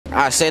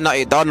I say not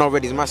you done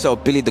already. It's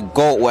myself, Billy the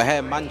Goat. We're here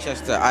in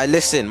Manchester. I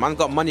listen, man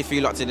got money for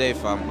you lot today,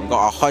 fam. I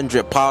got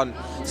 £100.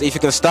 So if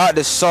you can start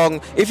this song,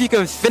 if you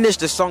can finish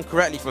the song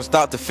correctly from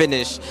start to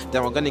finish,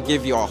 then we're gonna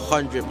give you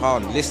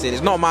 £100. Listen,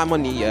 it's not my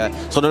money, yeah.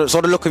 So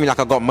don't look at me like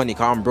I got money,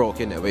 cause I'm broke,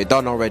 innit? We're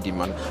done already,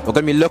 man. We're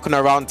gonna be looking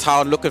around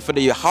town, looking for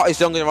the hottest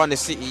young around the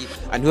city,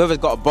 and whoever's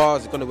got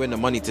bars is gonna win the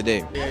money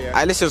today.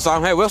 I listen, so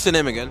I'm here. What's the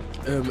name again?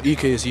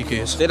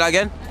 EKs. Say that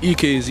again.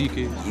 EKs.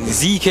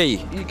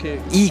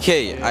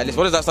 EK. Listen,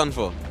 what does that stand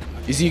for?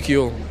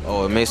 Ezekiel.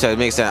 Oh, it makes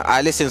sense.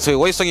 I listen. So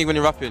what song you when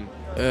you're rapping?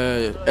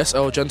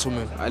 SL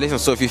Gentleman. Listen,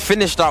 so if you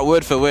finish that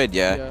word for word,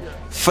 yeah,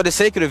 for the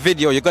sake of the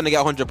video, you're gonna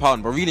get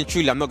 £100. But really and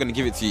truly, I'm not gonna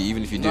give it to you,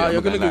 even if you do. Nah,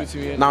 you're gonna give it to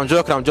me. Yeah. Nah, I'm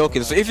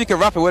joking. So if you can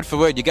rap a word for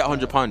word, you get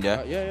 £100,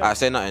 yeah? I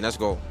say nothing. Let's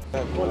go.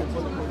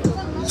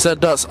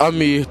 Said that's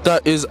Ami,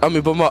 that is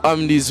Ami, but my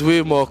Amni's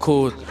way more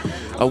cold.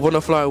 I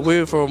wanna fly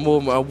away for a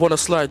moment, I wanna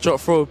slide,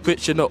 drop, throw a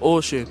bitch in the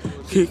ocean.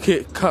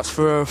 Kick cats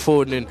for her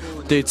phoning.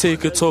 They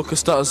take a talk and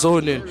start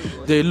zoning.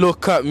 They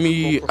look at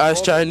me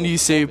as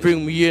Chinese, say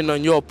bring me in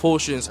on your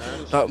potions.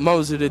 Like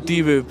mums with the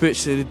demon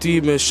bitch, the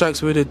demon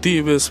shanks with the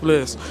demon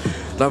splits.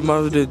 Like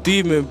man with the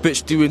demon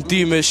bitch doing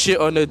demon shit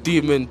on the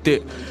demon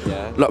dick.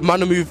 Like man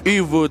to move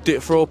evil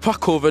dick, throw a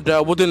pack over there,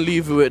 I wouldn't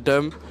leave it with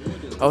them.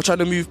 I was trying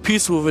to move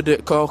peaceful with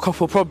it, got a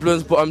couple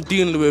problems, but I'm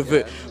dealing with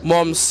it.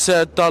 Mom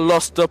said I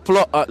lost the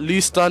plot, at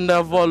least I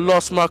never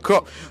lost my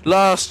crop.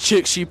 Last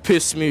chick, she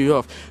pissed me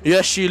off.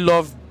 Yeah, she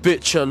loved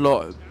bitch a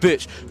lot,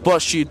 bitch,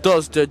 but she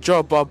does the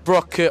job. I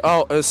broke it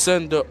out and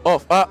send it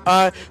off.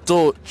 I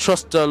don't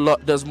trust a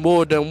lot, there's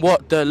more than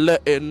what they're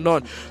letting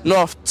on.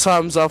 Enough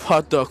times I've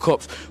had the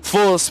cops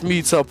force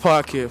me to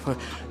park it.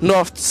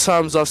 Enough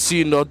times I've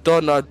seen her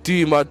done, I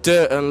do my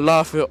dirt and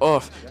laugh it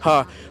off.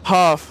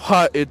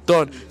 Half-hearted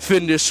done,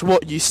 finish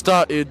what you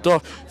started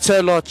off.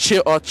 Tell her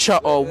chit or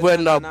chat or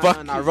when I back.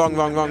 Wrong.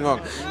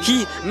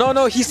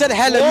 He said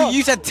hella,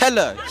 you said tell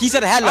her. He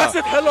said hella. I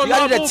said hella, you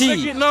added a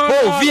T.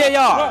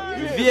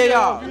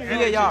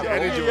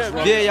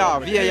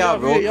 VAR,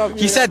 bro.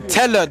 He said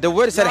tell her, the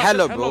word said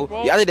hella,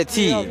 bro. You added a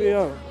T.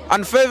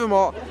 And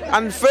furthermore,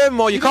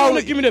 you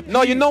can't.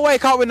 You know why you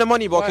can't win the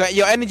money, bro?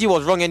 Your energy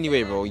was wrong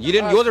anyway, bro.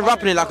 You wasn't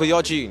rapping it like a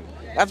your tune.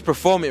 You had to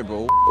perform it,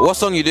 bro. What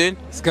song you doing?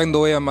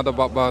 Skendo, yeah, mad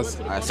about bars.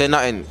 I say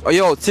nothing. Oh,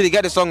 yo, Tilly,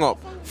 get the song up.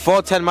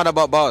 410 mad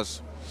about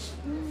bars.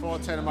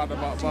 410 mad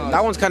about bars.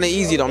 That one's kind of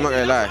easy, though. I'm not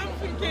gonna lie.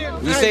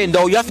 You saying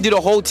though, you have to do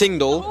the whole thing,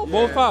 though.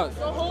 Both parts.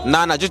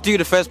 Nah, just do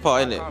the first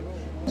part, innit?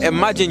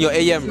 Imagine your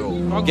AM,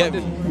 bro. Get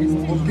me.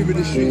 I'll give it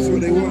the streets what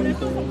they want. I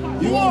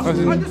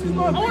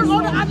want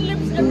all the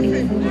ad-libs,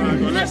 everything.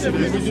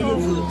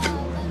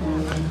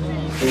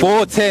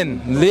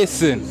 410,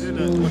 listen.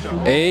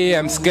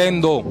 AM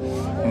Skendo.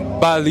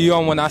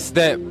 Balion when I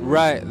step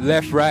right,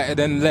 and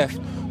then left.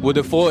 Would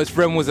have thought his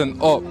friend was an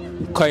op,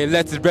 cause he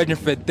let his brethren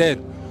for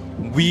dead.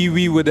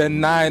 Wee with a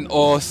 9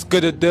 or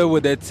skudda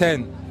with a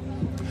 10.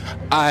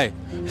 I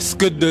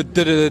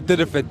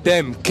skudda for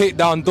them, kick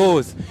down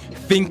doors.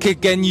 Think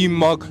again, you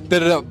mug,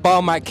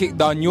 bar might kick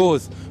down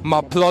yours. My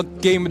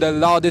plug gave me the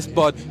loudest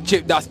bud,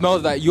 chip that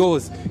smells like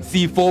yours.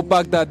 C4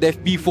 Baghdad,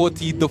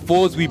 FB40, the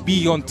 4s we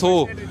be on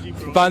tour.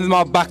 Fans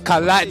my back, I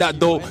like that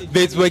though,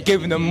 vids we're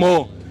giving them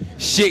more.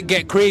 Shit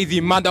get crazy,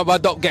 man that my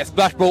dog get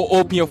splashed, bro,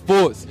 open your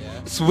thoughts.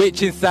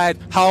 Switch inside,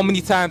 how many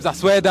times, I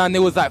swear down it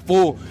was like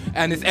 4.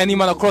 And it's any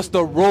man across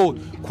the road,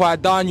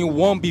 quiet down you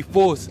won't be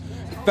forced.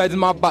 Feds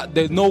my back,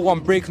 there's no one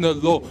breaking the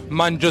law.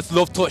 Man just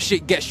love talk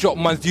shit, get shot,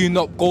 man's doing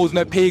up goals,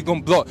 no pagan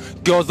block.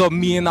 Girls of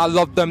me and I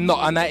love them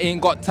not, and I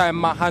ain't got time,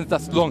 my hands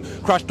that's long.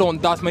 Crash don't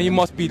dance, man, you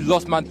must be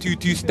lost, man.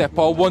 2-2 step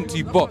or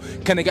 1-2 bop.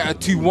 Can I get a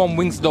 2-1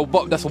 wings to the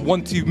bop? That's a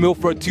 1-2 mil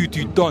for a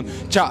 2-2 done.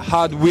 Chat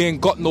hard, we ain't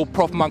got no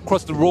prof, man.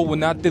 Cross the road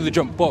when I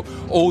diligent bop.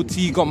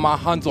 OT got my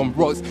hands on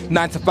rocks,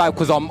 9 to 5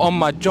 cause I'm on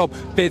my job.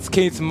 Feds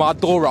came to my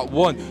door at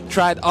 1.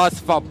 Tried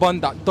ask if I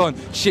bun that done.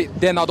 Shit,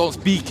 then I don't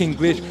speak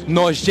English.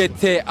 No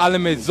jete à la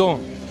maison.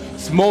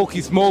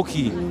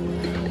 Smoky.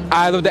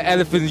 I love the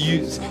elephants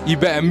you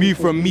better move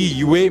from me.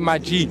 You ain't my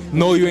G.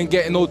 No, you ain't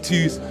getting no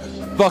 2s.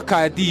 Fuck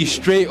ID,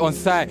 straight on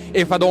side.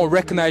 If I don't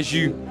recognize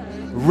you.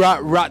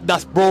 Rat,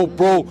 that's bro.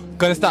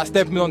 Gonna start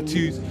stepping on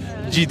 2s.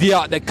 GD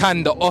out the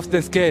can, the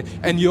often scared.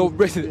 And you're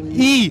written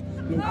E.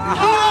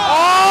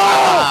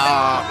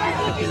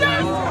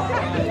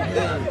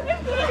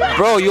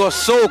 Bro, you're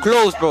so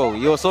close, bro.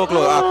 You're so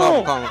close.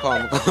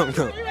 Come.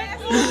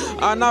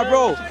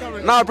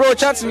 Nah, bro,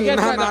 chat to me.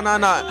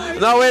 Nah.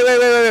 No,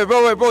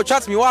 wait, bro,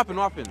 chat to me. What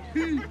happened?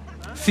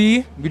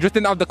 See, we just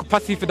didn't have the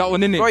capacity for that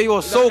one, innit? Bro, you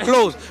were so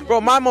close.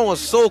 Bro, my man was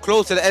so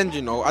close to the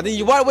engine, though. I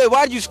think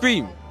why did you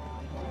scream?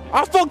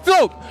 I fucked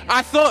up.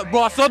 I saw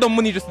the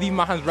money just leave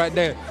my hands right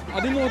there. I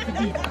didn't know what to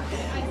do.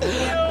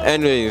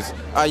 Anyways,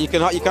 you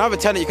can have a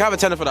tenner. You can have a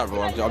tenner for that,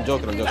 bro. I'm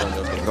joking. Go.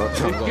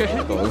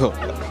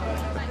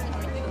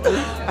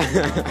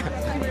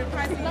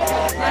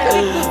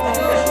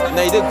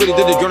 No, you did good.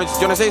 Do you want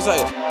to say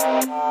something?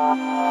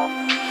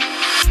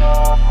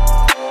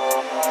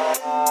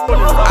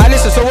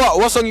 Listen. So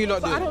what song you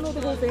not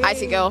doing?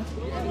 Icy Girl.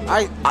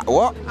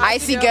 What?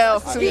 Icy girl,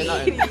 sweet.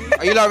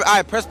 Are you like,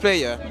 I press play,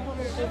 yeah?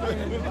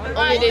 What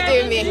are they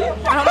doing me? I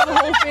don't know the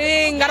whole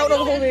thing. I don't know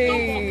the whole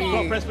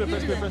thing. Press.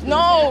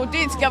 No, do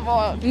it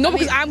together. No,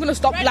 because I'm gonna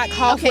stop like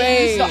halfway.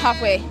 Okay, you stop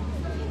halfway.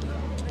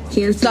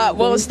 Start,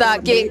 won't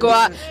start, get go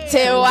out.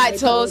 Tail white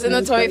toes in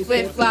the toy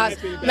flip flops.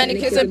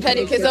 Manicures and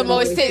pedicures, I'm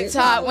always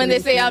TikTok. When they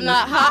say I'm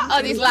not hot,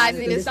 all these lies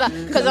need to stop.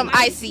 Cause I'm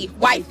icy,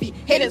 wifey.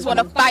 Haters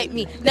wanna fight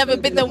me. Never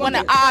been the one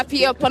to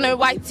RP up on a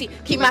white tee.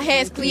 Keep my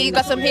hands clean,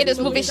 got some haters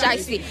moving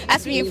shicey.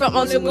 Ask me if I'm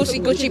on some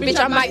Gucci, bitch,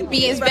 I might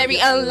be. It's very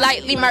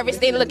unlikely, my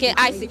wrist ain't looking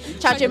icy.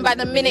 Charging by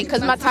the minute,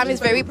 cause my time is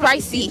very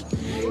pricey.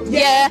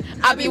 Yeah,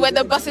 I be where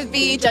the buses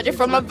be. Judging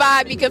from my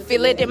vibe, you can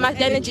feel it in my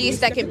energy.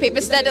 Stacking paper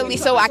steadily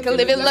so I can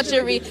live in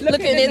luxury.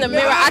 Looking in the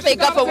mirror, I thank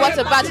God for what's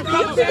about to be.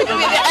 With the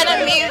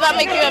enemies, I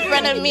make you a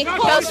friend of me.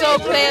 You're so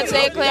clear,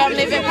 stay clear, I'm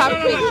living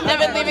properly.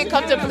 Never living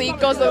comfortably.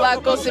 Goes a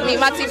lot, goes to me.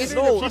 My TV's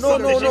No.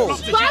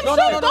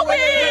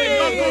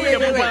 Wait.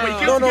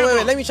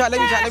 Let me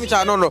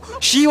try. No.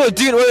 She was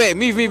doing, wait,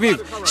 move.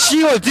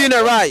 She was doing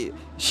it right.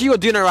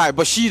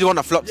 But she's the one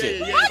that flopped it.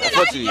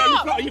 Unfortunately.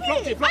 You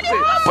flopped it.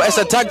 But it's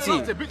a tag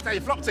team. You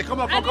flopped it. Come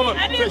on.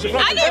 Listen,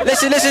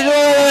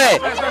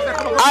 wait.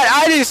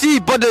 I didn't see,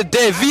 but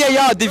the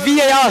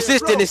VAR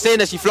assistant is saying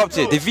that she flopped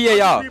it. The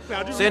VAR.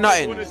 Say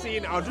nothing.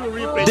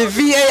 The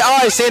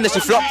VAR is saying that she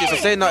flopped it, so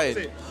say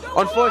nothing.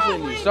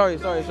 Unfortunately, sorry.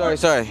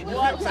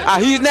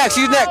 Who's next?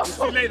 It's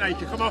too late now, you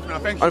can come off now,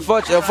 thank you.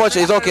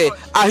 Unfortunately, it's okay.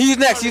 Who's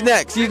next?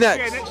 Next year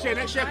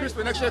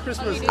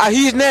Christmas.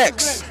 Who's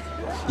next?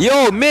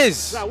 Yo,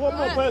 Miz. One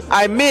more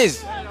person.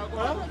 Miz.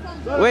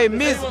 Wait,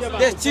 Miz.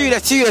 There's two.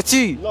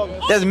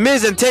 There's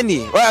Miz and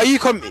Tenny. Wait, are you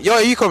coming?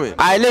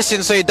 Alright,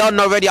 listen, so you don't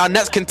know already. Our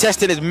next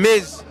contestant is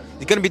Miz.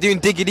 He's gonna be doing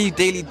Diggity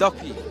Daily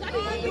Ducky.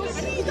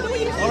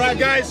 Alright,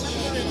 guys.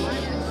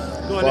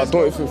 I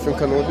don't even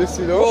think I know this,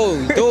 you know.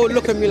 Bro, don't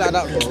look at me like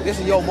that, bro. This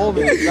is your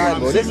moment, guy,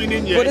 bro. This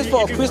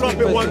for a Christmas present.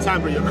 present. One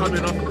time, bro, you're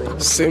coming off.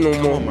 Say no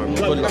more, man.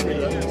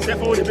 Step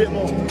forward a bit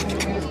more.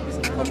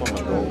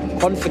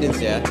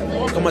 Confidence, yeah.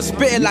 Come on,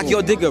 spit it like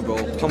you're Digger, bro.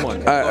 Come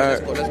on.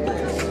 Let's go.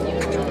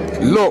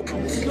 Look.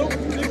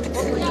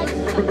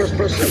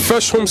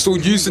 Fresh home still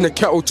using a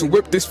kettle to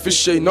whip this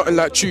fish, ain't nothing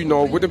like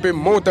tuna. Would have been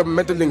more than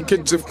meddling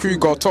kids if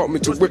Kruger taught me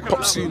to whip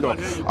up sooner.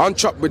 I'm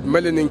trapped with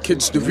melanin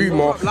kids, the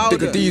rumour.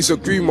 Digger D's a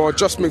groomer,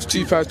 just mixed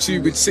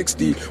 252 with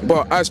 60,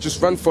 but eyes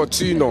just ran for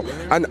tuna.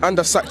 And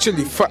that's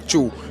actually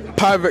factual.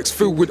 Pyrex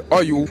filled with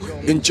oil,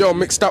 in gel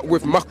mixed that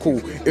with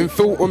mackerel. In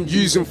film I'm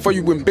using for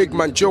you in big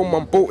man, jail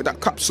man bought that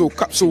capsule.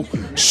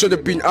 Should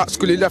have been at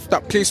school, he left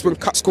that place when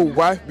cats go.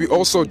 Why? We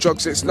also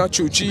drugs, it's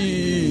natural,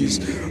 jeez.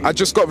 I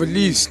just got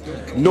released,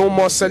 no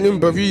more selling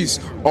berries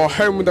or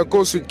heroin that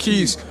goes with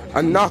keys.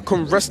 And now I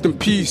can rest in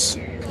peace.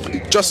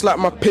 Just like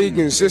my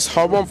pagans, it's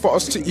haram for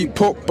us to eat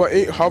pork, but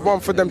ain't haram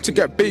for them to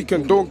get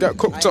bacon. Don't get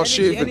cooked or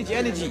shaven.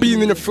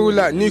 Being in the field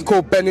like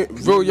Nico Bennett,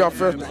 real ya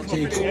for And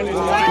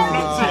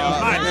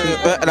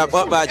I'm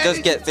up, I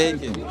just get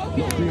thinking.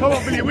 Come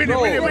on, Billy, win it.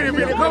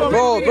 Come on,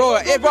 Bro,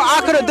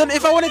 I could have done it.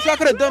 If I wanted to, I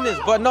could have done this,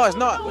 but no, it's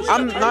not. I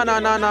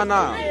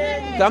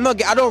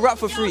don't rap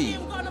for free.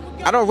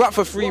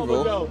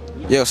 Bro.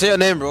 Yo, say your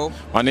name, bro.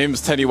 My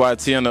name's Teddy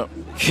YT, and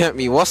Get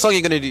me. What song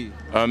you gonna do?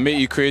 Make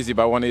You Crazy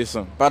by One Ace.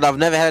 But I've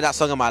never heard that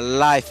song in my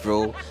life,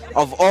 bro.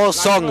 Of all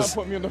songs.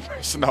 Put me on the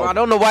face I now.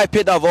 don't know why I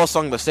picked that of all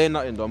songs, but say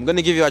nothing though. I'm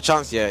gonna give you a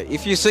chance, yeah.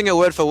 If you sing it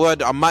word for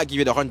word, I might give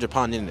you the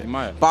 £100 in it. You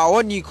might. But I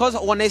want you, cause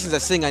One Nation's a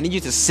singer, I need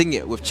you to sing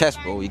it with chest,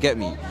 bro. You get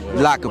me?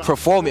 Like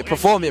perform it,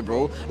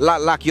 bro.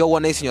 Like you're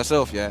One Nation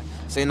yourself, yeah.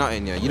 Say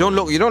nothing, yeah. You don't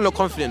look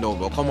confident though,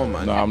 bro. Come on,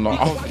 man. No, I'm not.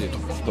 Be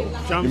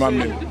confident. You might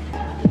mean.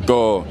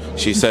 Go.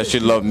 She said she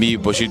loved me,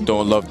 but she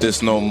don't love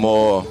this no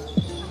more.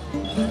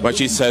 When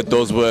she said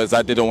those words,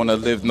 I didn't want to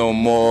live no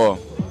more.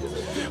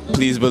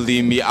 Please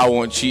believe me, I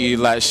won't cheat you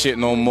like shit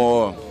no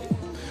more.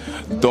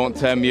 Don't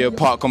tear me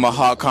apart, cause my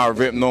heart can't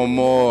rip no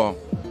more.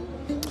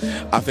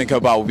 I think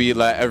about we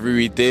like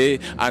every day.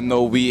 I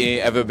know we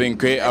ain't ever been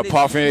great.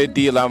 Apart from a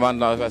deal, I'm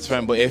my best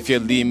friend. But if you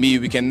leave me,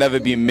 we can never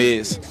be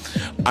mates.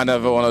 I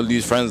never want to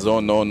lose friends, oh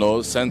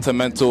no.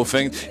 Sentimental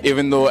thing,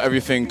 even though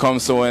everything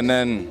comes to an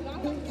end.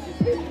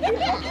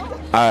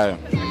 I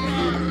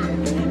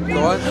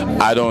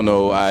don't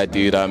know what I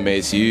do that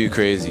makes you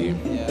crazy.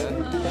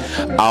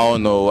 I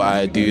don't know what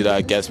I do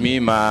that gets me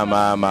mad.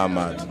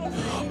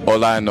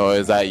 All I know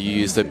is that you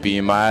used to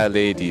be my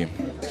lady.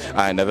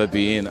 I never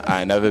been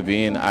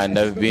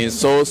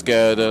so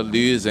scared of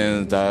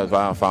losing that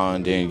I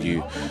found in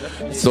you.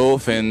 So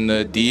in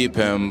the deep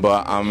end,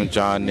 but I'm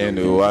drowning.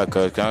 I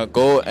can't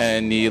go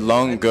any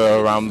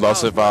longer. I'm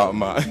lost without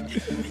my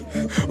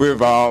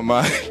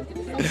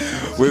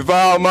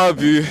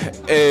view.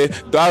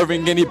 Do I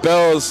ring any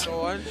bells?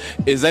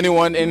 Is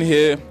anyone in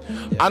here?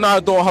 I know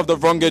I don't have the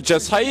wrong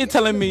address. How you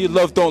telling me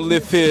love don't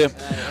live here?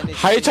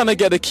 How you trying to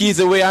get the keys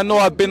away? I know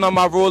I've been on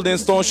my Rolling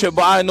Stone shit,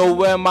 but I know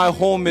where my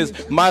home is.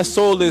 My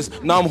soul is.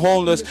 Now I'm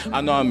homeless.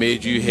 I know I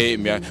made you hate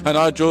me. I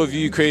know I drove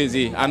you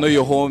crazy. I know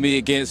you hold me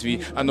against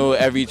me. I know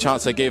every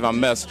chance I gave I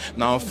mess.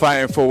 Now I'm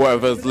fighting for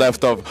whatever's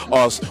left of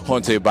us.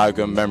 Haunted by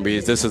good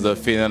memories. This is a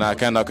feeling I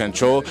cannot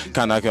control.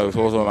 Cannot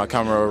control my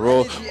camera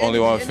roll. Only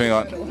one thing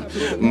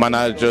man,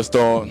 I just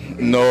don't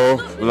know.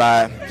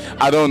 Like,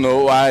 I don't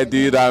know why I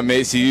do that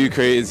makes you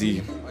crazy.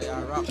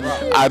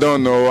 I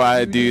don't know why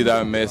I do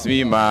that makes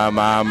me mad.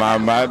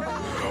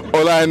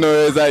 All I know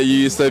is that you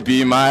used to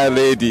be my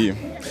lady.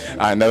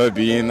 I never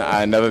been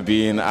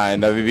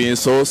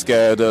so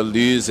scared of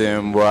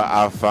losing what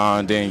I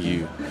found in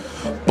you.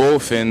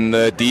 Both in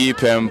the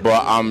deep end,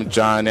 but I'm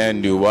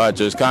drowning you. I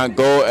just can't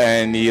go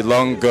any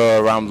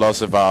longer. I'm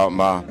lost without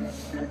my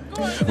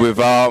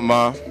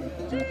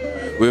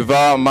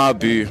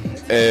boo.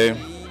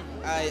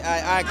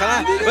 Can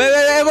I? Wait,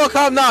 everyone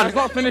calm down. It's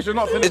not finished.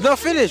 It's not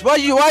finished. Why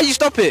you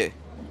stop it?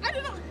 I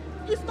don't know.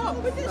 You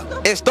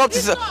stopped. It stopped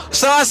itself.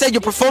 So I said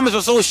your performance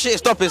was so shit. It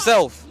stopped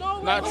itself.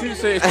 Nah, true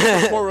say it's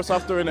the chorus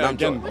after in it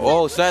again.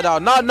 Oh, say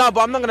that. No,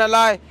 but I'm not gonna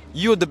lie.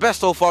 You were the best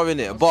so far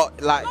in it.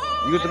 But like,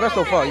 you were the best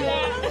so far.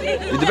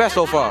 You're the best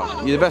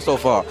so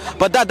far.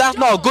 But that's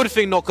not a good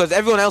thing, though, because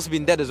everyone else has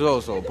been dead as well.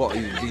 So, but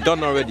you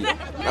done already.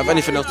 Have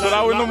anything else? So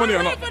that with no money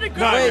or not?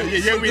 Nah,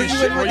 yeah, we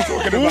shit. What are you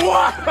talking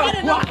about?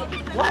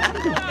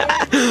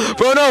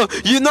 Bro, no,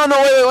 wait,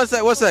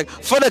 one sec.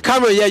 For the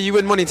camera, yeah, you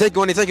win money. Take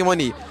your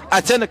money.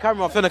 I turn the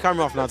camera off now.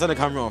 Turn the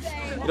camera off.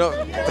 You know,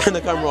 turn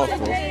the camera off,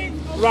 bro.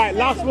 Right,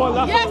 last one.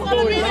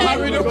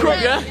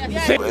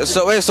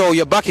 So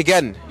you're back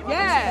again?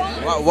 Yeah.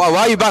 Why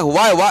are you back?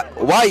 Why?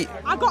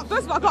 I got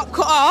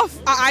cut off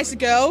at Icy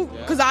Girl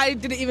because I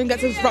didn't even get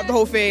to rap the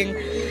whole thing.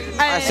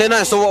 I say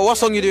nothing. So what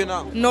song you doing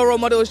now? No Role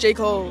Models, J.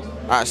 Cole.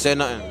 Alright, say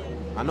nothing.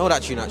 I know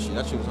that tune actually.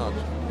 That tune's hard.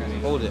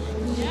 Hold it.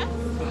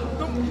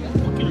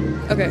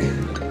 Okay.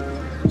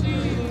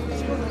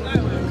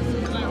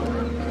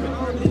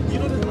 You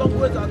know the long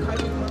words are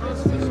kind of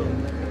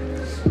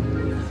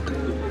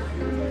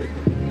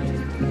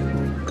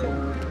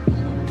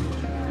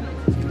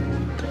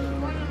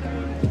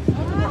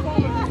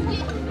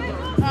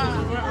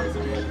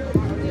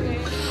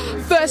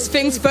First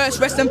things first,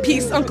 rest in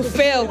peace, Uncle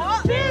Phil.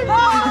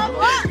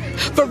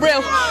 For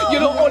real, you're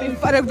the only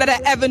father that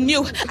I ever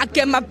knew. I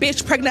get my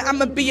bitch pregnant,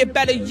 I'ma be a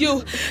better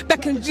you.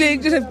 Back in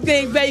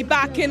thing, way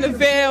back in the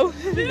Ville.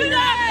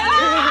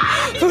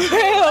 For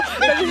real,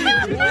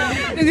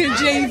 this is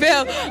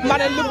Dreamville.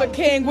 Martin Luther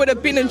King would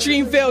have been in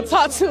Dreamville.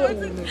 Talk to it.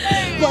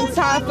 One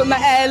time for my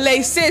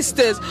LA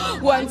sisters,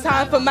 one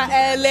time for my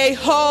LA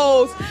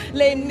hoes.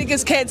 Lame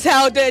niggas can't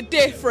tell the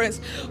difference.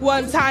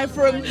 One time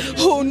from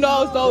who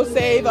knows, don't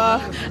save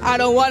her. I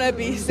don't wanna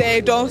be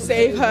saved, don't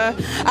save her.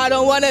 I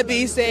don't wanna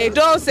be saved,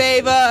 don't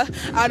save her.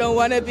 I don't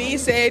wanna be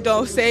saved,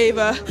 don't save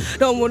her.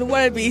 Don't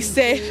wanna be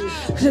saved.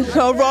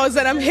 No, Rose,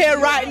 and I'm here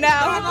right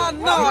now.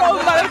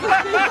 No. My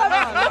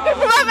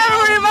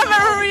memory.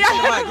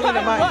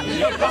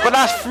 But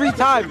that's free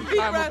time.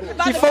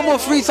 You fun more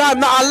free time.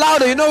 Now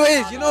louder. You know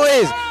it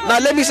is. Now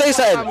let me say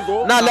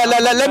something.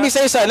 Let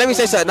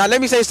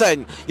me say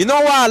something. You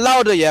know why I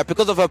allowed her, yeah?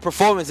 Because of her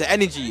performance and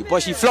energy.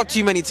 But she flopped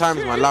too many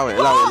times, man. Allow it.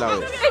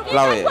 £10.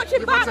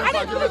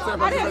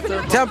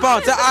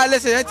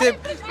 Listen,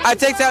 I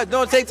take that.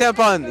 Don't take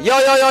 £10. Yo.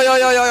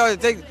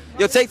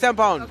 Take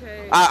 £10.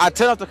 Okay. I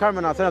turn off the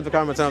camera now. Turn off the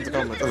camera. No,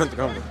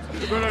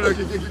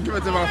 give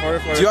it to my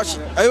Are you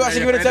actually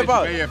giving it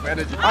 £10? Yeah, for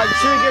energy. Should we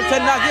give 10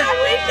 now?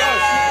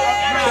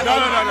 No.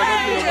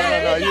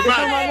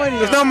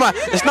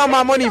 It's not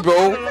my money,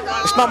 bro.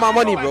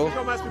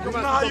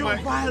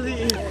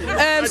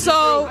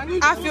 So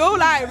I feel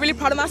like really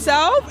proud of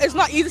myself. It's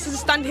not easy to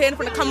stand here in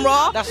front of the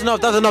camera. That's enough.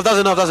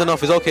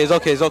 It's okay.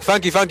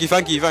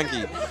 Thank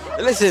you.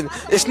 Listen,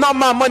 it's not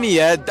my money,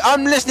 yeah.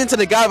 I'm listening to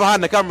the guy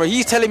behind the camera.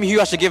 He's telling me who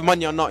I should give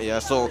money or not, yeah.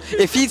 So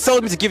if he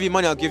told me to give you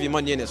money, I'll give you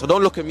money in it. So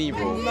don't look at me,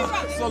 bro.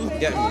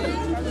 Get me.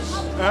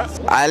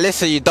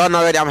 Listen, you done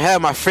already. I'm here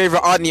with my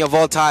favorite auntie of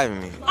all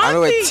time. I'm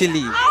here with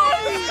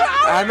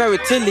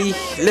Tilly.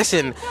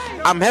 Listen,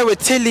 I'm here with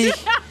Tilly.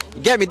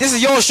 Get me? This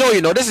is your show,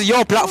 you know. This is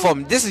your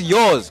platform. This is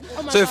yours.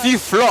 So if you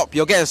flop,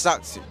 you're getting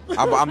sacked.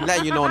 I'm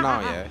letting you know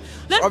now, yeah.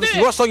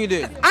 Obviously, what song you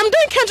doing? I'm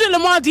doing Kendrick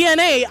Lamar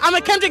DNA. I'm a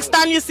Kendrick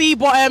stan, you see,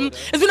 but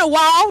it's been a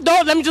while.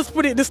 Let me just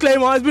put it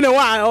disclaimer. It's been a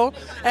while.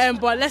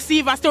 But let's see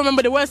if I still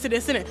remember the words to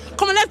this, innit?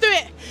 Come on, let's do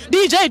it.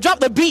 DJ, drop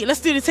the beat.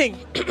 Let's do the thing.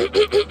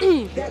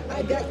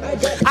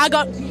 I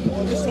got. No.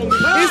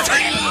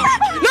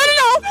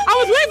 I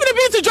was waiting for the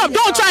beat to drop.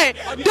 Don't try it.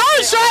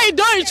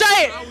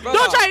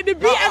 Don't try it. The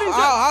beat.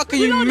 How can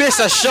you miss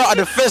a shot at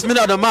the first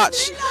minute of the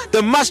match?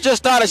 The match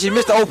just started. She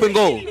missed the open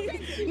goal.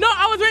 No,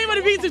 I was waiting for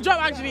the beat to drop,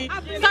 actually.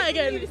 Start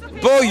again.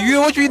 Bro,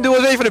 what you do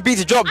was waiting for the beat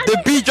to drop. The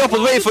beat drop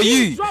was waiting for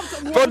you.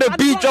 Bro, the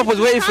beat drop was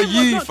waiting for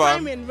you,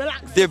 fam.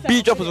 The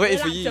beat drop was waiting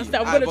for you. I'm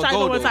going to try it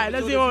one more time.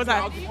 Let's do it one more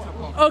time.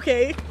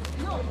 Okay.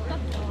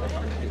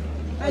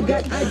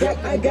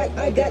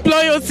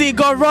 Loyalty,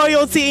 got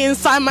royalty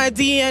inside my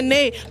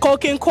DNA.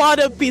 Coking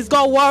quarter piece,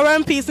 got war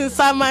and peace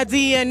inside my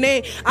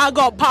DNA. I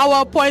got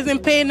power, poison,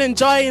 pain, and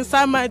joy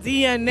inside my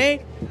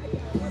DNA.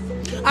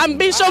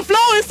 Ambition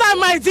flow inside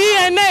my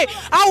DNA.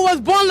 I was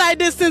born like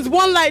this, since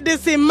born like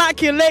this,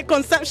 immaculate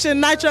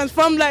conception. I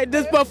transform like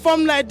this,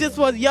 perform like this.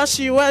 Was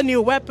Yoshi,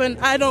 new weapon.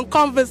 I don't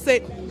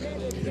conversate.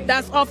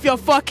 That's off your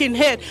fucking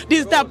head.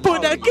 This that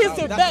put the kids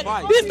to bed.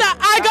 This that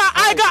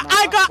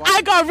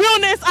I got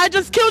realness. I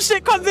just kill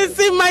shit cause it's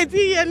in my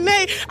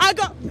DNA. I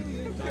got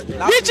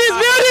which is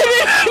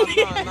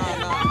beauty.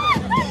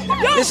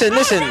 Listen.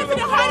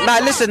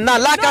 Like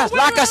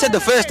I said the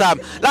first time.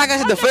 Yeah. Like I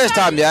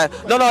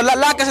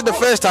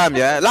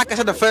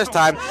said the first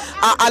time.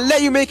 I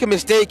let you make a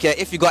mistake, yeah,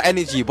 if you got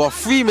energy, but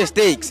 3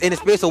 mistakes in the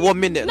space of 1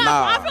 minute.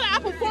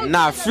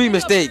 Nah, 3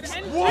 mistakes.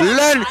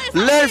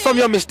 Learn from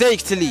your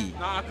mistakes, Tilly.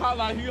 I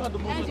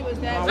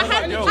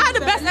had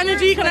the best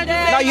energy. Can I just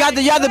say? No,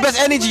 you had the best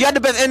energy. You had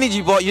the best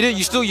energy, but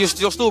you're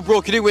still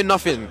broke. You didn't win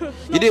nothing.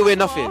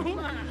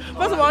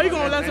 First of all, you're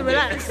gonna learn to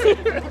relax. You're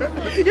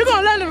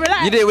gonna learn to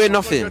relax. You didn't win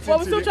nothing. But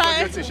we're still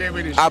trying.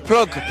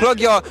 Plug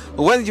your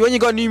when you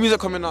got new music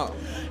coming out.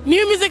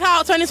 New music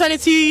out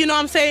 2022. You know what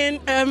I'm saying?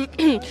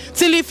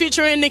 Tilly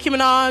featuring Nicki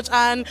Minaj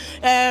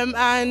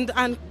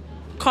and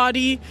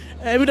Cardi.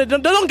 They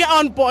don't get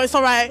on, but it's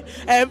alright.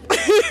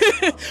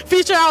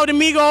 Feature out with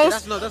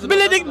Amigos.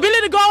 Billy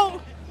the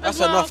Goat. That's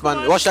enough,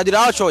 man. What should I do the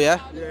outro, yeah?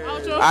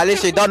 I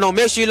literally don't know.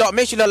 Make sure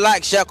you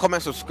like, share,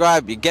 comment,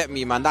 subscribe. You get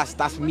me, man.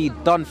 That's me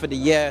done for the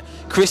year.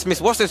 Christmas.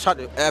 What's this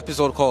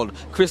episode called?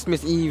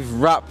 Christmas Eve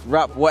rap,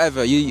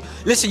 whatever. You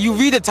listen. You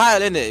read the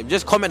title, innit?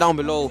 Just comment down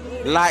below.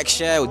 Like,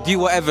 share, do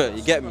whatever.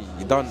 You get me?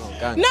 You don't know,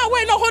 gang. No,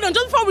 wait, no, hold on.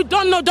 Just before we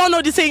don't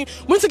know this thing,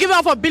 we need to give it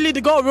up for Billy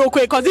the Goat real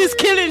quick, cause he's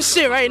killing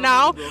shit right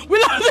now. We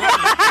love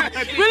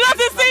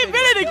to see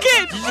Billy the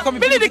Kid.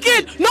 Billy the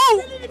Kid. No,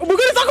 we're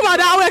gonna talk about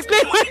that. I'll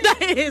explain what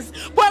that is.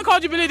 Boy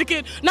called you Billy the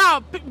Kid. Now,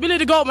 Billy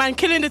the Goat, man,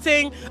 killing the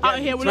thing out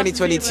here.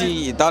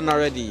 2020, done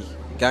already.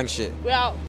 Gang shit. We out.